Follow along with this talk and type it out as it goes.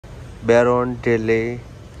Baron Dele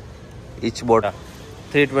each bottle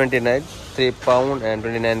 329 3 pound and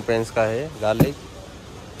 29 pence का है। Garlic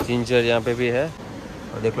ginger यहाँ पे भी है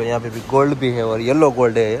और देख लो यहाँ पे भी गोल्ड भी है और येलो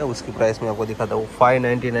गोल्ड है। उसकी प्राइस में आपको दिखाता हूँ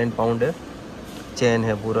 599 पाउंड है। चेन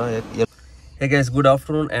है पूरा एक। Hey guys, good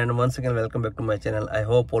afternoon and once again welcome back to my channel. I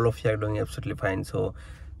hope all of you are doing absolutely fine. So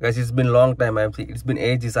guys, it's been long time. It's been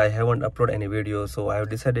ages I haven't uploaded any video, so I have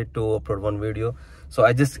decided to upload one video. So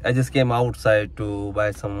I just came outside to buy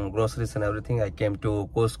some groceries and everything. I came to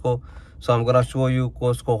Costco, so I'm gonna show you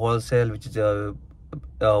Costco Wholesale, which is a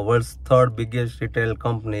world's third biggest retail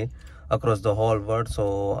company across the whole world. So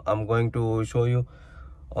I'm going to show you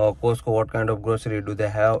Costco, what kind of grocery do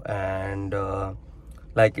they have, and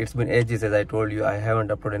like it's been ages as I told you I haven't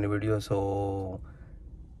uploaded any video. So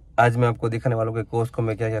आज मैं आपको दिखाने वाला हूँ कि Costco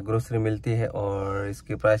में क्या क्या ग्रोसरी मिलती है और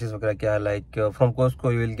इसकी प्राइसेस वगैरह क्या है। Like from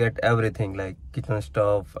Costco you will get everything like kitchen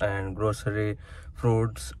stuff and grocery,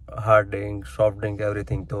 fruits, hard drink, soft drink,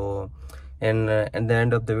 everything. तो in the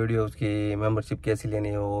end of the video उसकी मेंबरशिप कैसी लेनी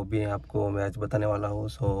है वो भी आपको मैं आज बताने वाला हूँ.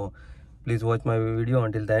 So please watch my video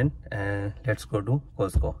until then and let's go to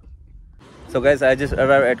Costco. So guys, I just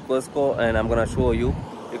arrived at Costco and I'm gonna show you.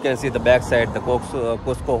 You can see the back side, the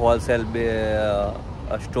Costco Wholesale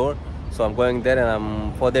store. So I'm going there,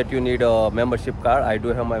 and for that you need a membership card. I do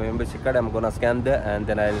have my membership card. I'm gonna scan there and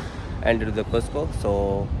then I'll enter the Costco.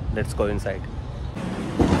 So let's go inside.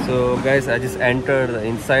 So guys, I just entered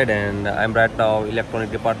inside and I'm right now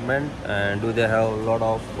electronic department. And do they have a lot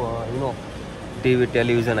of TV,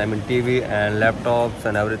 television, TV and laptops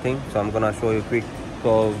and everything. So I'm gonna show you quick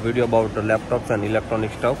video about the laptops and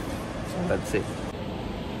electronic stuff. So let's see.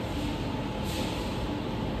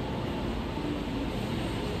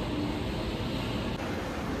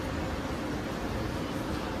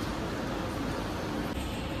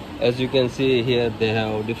 As you can see here, they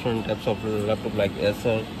have different types of laptop like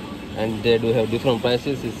Acer, and they do have different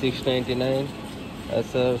prices. It's $699,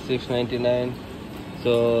 Acer $699.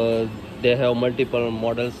 So they have multiple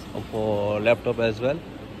models of laptop as well.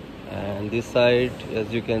 And this side,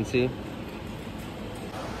 as you can see,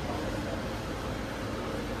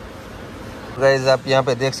 guys, आप यहाँ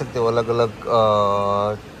पे देख सकते हो अलग अलग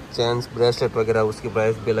chains, bracelet वगैरह, उसकी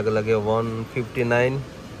प्राइस भी अलग अलग है। 159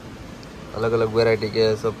 अलग अलग वेराइटी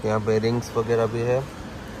के सब यहाँ पे रिंग्स वगैरह भी है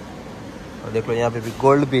और देख लो यहाँ पे भी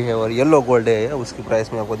गोल्ड भी है और येलो गोल्ड है। उसकी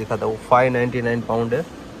प्राइस में आपको दिखाता हूँ 599 पाउंड है।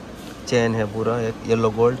 चेन है पूरा एक येलो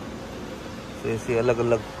गोल्ड। तो ऐसे अलग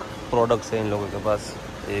अलग प्रोडक्ट्स हैं इन लोगों के पास,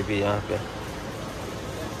 ये भी यहाँ पे।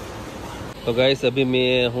 तो गाइस, अभी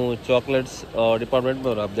मैं हूँ चॉकलेट्स डिपार्टमेंट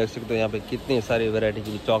में और आप देख सकते हो यहाँ पे कितनी सारी वैरायटी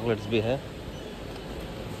की चॉकलेट्स भी है।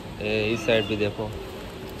 इस साइड भी देखो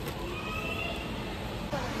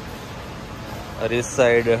और इस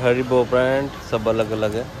साइड हरिबो ब्रांड, सब अलग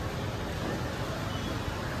अलग है।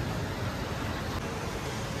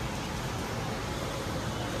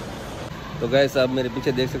 तो गाइस, आप मेरे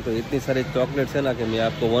पीछे देख सकते हो इतनी सारी चॉकलेट्स है ना कि मैं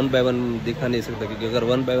आपको वन बाय वन दिखा नहीं सकता, क्योंकि अगर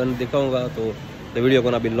वन बाय वन दिखाऊंगा तो the video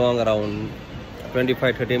gonna be long around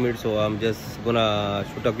 25-30 minutes. So I'm just gonna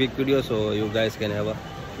shoot a quick video so you guys can have a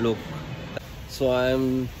look. So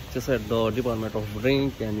I'm just at the department of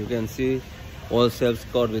drink, and you can see all shelves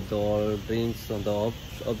covered with all drinks on the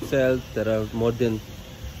up shelves. There are more than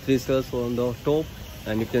 3 shelves on the top,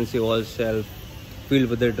 and you can see all shelves filled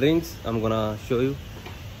with the drinks. I'm gonna show you.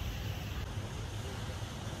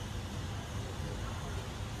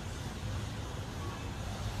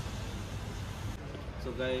 So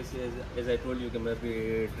guys, as I told you कि मैं अभी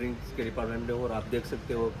drinks के department में हूँ और आप देख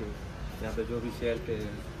सकते हो कि यहाँ पे जो भी शेल्फ है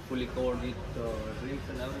fully covered with drinks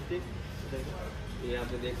and everything. यहाँ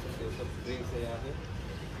पे देख सकते हो सब ड्रिंक्स है यहाँ पे,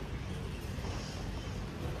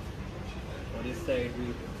 और इस साइड भी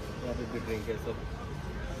यहाँ पे भी ड्रिंक है सब।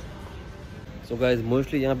 सो गाइस,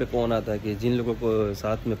 मोस्टली यहाँ पे कौन आता है कि जिन लोगों को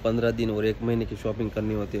साथ में 15 दिन और 1 महीने की शॉपिंग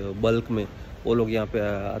करनी होती है बल्क में, वो लोग यहाँ पे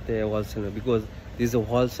आते हैं होलसेल में, because this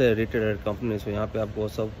wholesale retailer company. सो यहाँ पे आपको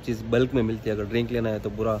सब चीज़ बल्क में मिलती है। अगर ड्रिंक लेना है तो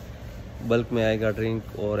पूरा बल्क में आएगा ड्रिंक,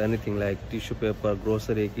 और anything like tissue paper,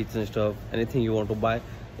 grocery, kitchen stuff, anything you want to bye,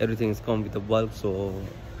 everything is come with bulk. So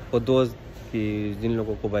for दोस्त कि जिन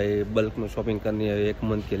लोगों को भाई बल्क में शॉपिंग करनी है 1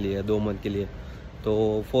 मंथ के लिए, 2 मंथ के लिए,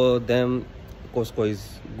 तो for them Costco is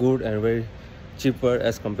good and very cheaper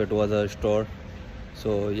as compared to other store.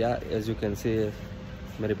 So yeah, as you can see,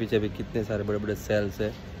 मेरे पीछे भी कितने सारे बड़े बड़े सेल्स है,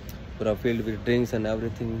 पूरा filled with drinks and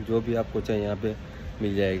everything. जो भी आपको चाहिए यहाँ पे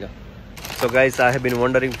मिल जाएगा. So guys, I have been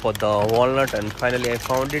wondering for the walnut and finally I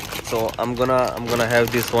found it. So I'm gonna have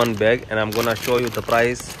this one bag and I'm gonna show you the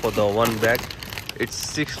price for the one bag. It's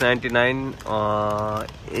 $6.99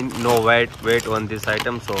 in no weight on this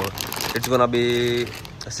item, so it's gonna be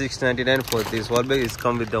 699 for this wall bag. It's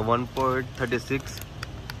come with the 1.36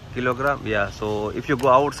 kilogram. Yeah, so if you go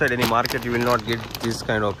outside any market, you will not get this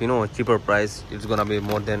kind of, you know, cheaper price. It's gonna be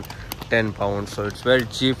more than 10 pounds, so it's very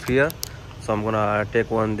cheap here. So I'm gonna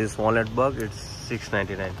take one this walnut bag. It's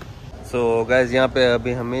 699. So guys, यहाँ पे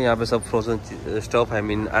अभी हमें यहाँ पे सब frozen stuff है,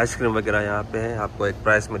 mean ice cream वगैरह यहाँ पे है। आपको एक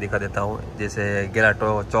प्राइस में दिखा देता हूँ। जैसे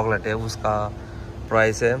गेलाटो चॉकलेट है, उसका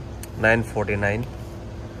प्राइस है 949।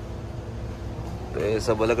 तो ये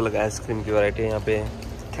सब अलग अलग आइसक्रीम की वैरायटी है यहाँ पे।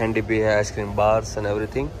 कैंडी भी है, आइसक्रीम बार्स एंड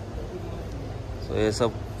एवरीथिंग। तो ये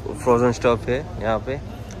सब फ्रोजन स्टफ है यहाँ पे।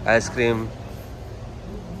 Ice cream,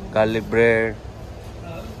 garlic bread,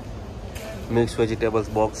 mix vegetables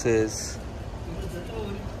boxes,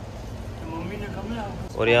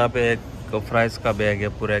 और यहाँ पे एक फ्राइज का बैग है,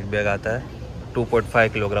 पूरा एक बैग आता है 2.5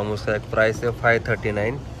 किलोग्राम। उसका एक प्राइस है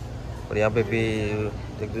 539। और यहाँ पे भी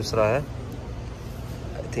एक दूसरा है,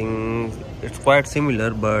 I think it's quite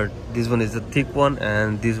similar, but this one is a thick one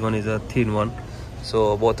and this one is a thin one.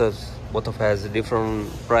 So both of has different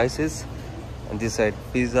prices, and this side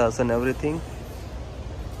pizzas and everything.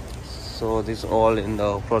 So this all in the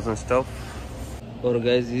frozen stuff. और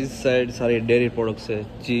guys, इस side सारे dairy products है,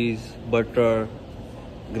 चीज़, butter,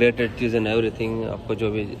 grated cheese and everything. आपको जो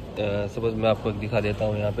भी suppose मैं आपको दिखा देता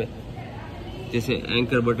हूँ यहाँ पे। जैसे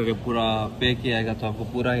एंकर बटर है, पूरा पैक ही आएगा, तो आपको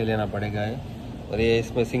पूरा ही लेना पड़ेगा है। और ये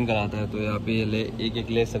इसमें सिंगल आता है, तो आप ये एक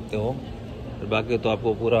ले सकते हो, और बाकी तो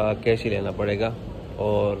आपको पूरा कैश ही लेना पड़ेगा।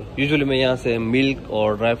 और यूजुअली मैं यहाँ से मिल्क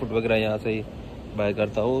और ड्राई फ्रूट वगैरह यहाँ से ही बाय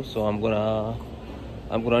करता हूँ। सो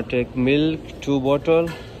I'm gonna take milk 2 bottle.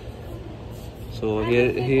 So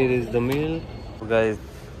here is the milk. Guys,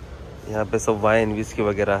 यहाँ पे सब वाइन, विस्की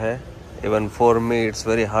वगैरह है। Even for me it's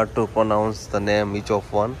very hard to pronounce the name each of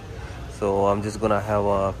one. So I'm just gonna have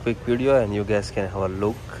a quick video and you guys can have a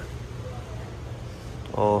look.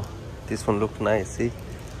 Oh, this one look nice. See,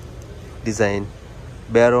 design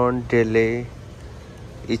Baron Dele.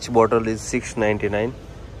 Each bottle is 699.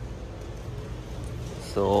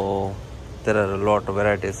 So there are a lot of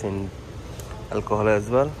varieties in alcohol as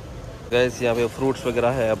well. Gas, यहाँ पे fruits वगैरह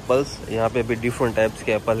है, apples. यहाँ पे भी different types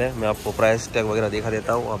के Apple है। मैं आपको प्राइस टैग वगैरह दिखा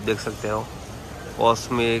देता हूँ, आप देख सकते हो।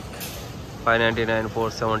 Cosmic 599,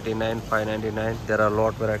 479, 599। There are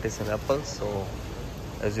lot varieties in apples, so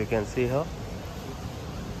as you can see here.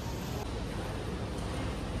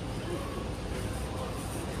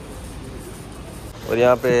 और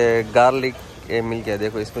यहाँ पे गार्लिक मिल गया,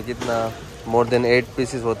 देखो इसमें कितना, मोर देन 8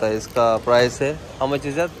 पीसेस होता है। इसका प्राइस है, हाउ मच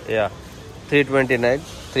इज दैट? या 329,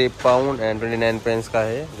 3 पाउंड एंड 29 पेंस का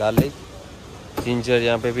है गार्लिक। जिंजर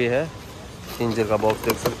यहाँ पे भी है, जिंजर का बॉक्स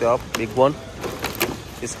देख सकते हो आप, बिग वन।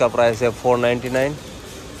 इसका प्राइस है 499।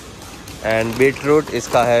 एंड बीट रूट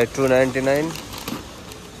इसका है 299।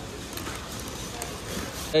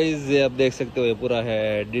 ये आप देख सकते हो, ये पूरा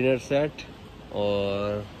है डिनर सेट।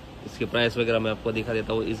 और इसके प्राइस वगैरह मैं आपको दिखा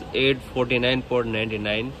देता हूँ। Is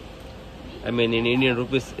 849.99। I mean in Indian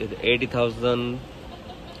rupees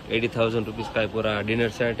 80,000 rupees का पूरा डिनर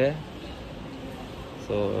सेट है।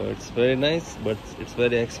 So it's very nice, but it's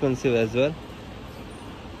very expensive as well.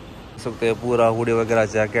 देख सकते हैं पूरा हुडी वगैरह,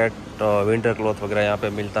 जैकेट, विंटर क्लॉथ वगैरह यहाँ पे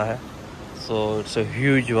मिलता है। So it's a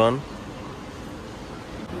huge one.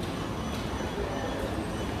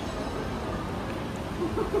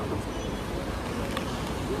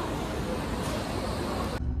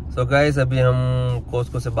 So guys, अभी हम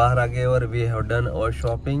कॉस्को से बाहर आ गए और we have done our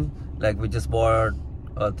shopping. Like we just bought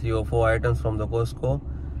 3 or 4 items from the Costco.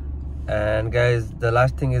 And guys, the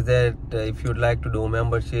last thing is that if you'd like to do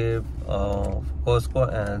membership of Costco,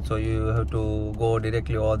 and so you have to go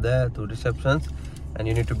directly over there to receptions, and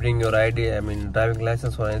you need to bring your ID, I mean driving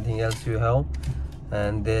license or anything else you have,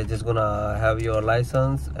 and they're just gonna have your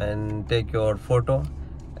license and take your photo,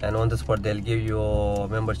 and on the spot they'll give you a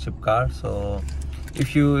membership card. So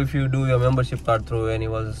if you do your membership card through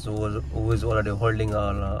anyone who is already holding a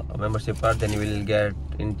membership card, then you will get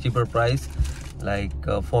in cheaper price. Like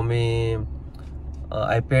for me,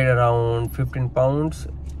 I paid around 15 pounds.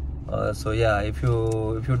 So yeah, if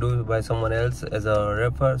you do by someone else as a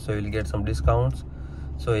refer, so you'll get some discounts.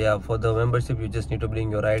 So yeah, for the membership you just need to bring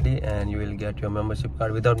your ID and you will get your membership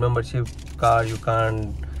card. Without membership card you can't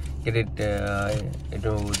get it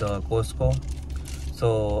into the Costco. So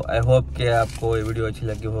I hope कि आपको ये video अच्छी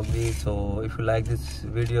लगी होगी. So if you like this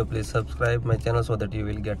video, please subscribe my channel so that you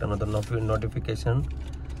will get another notification.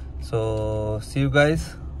 So see you guys.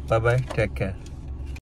 Bye bye. Take care.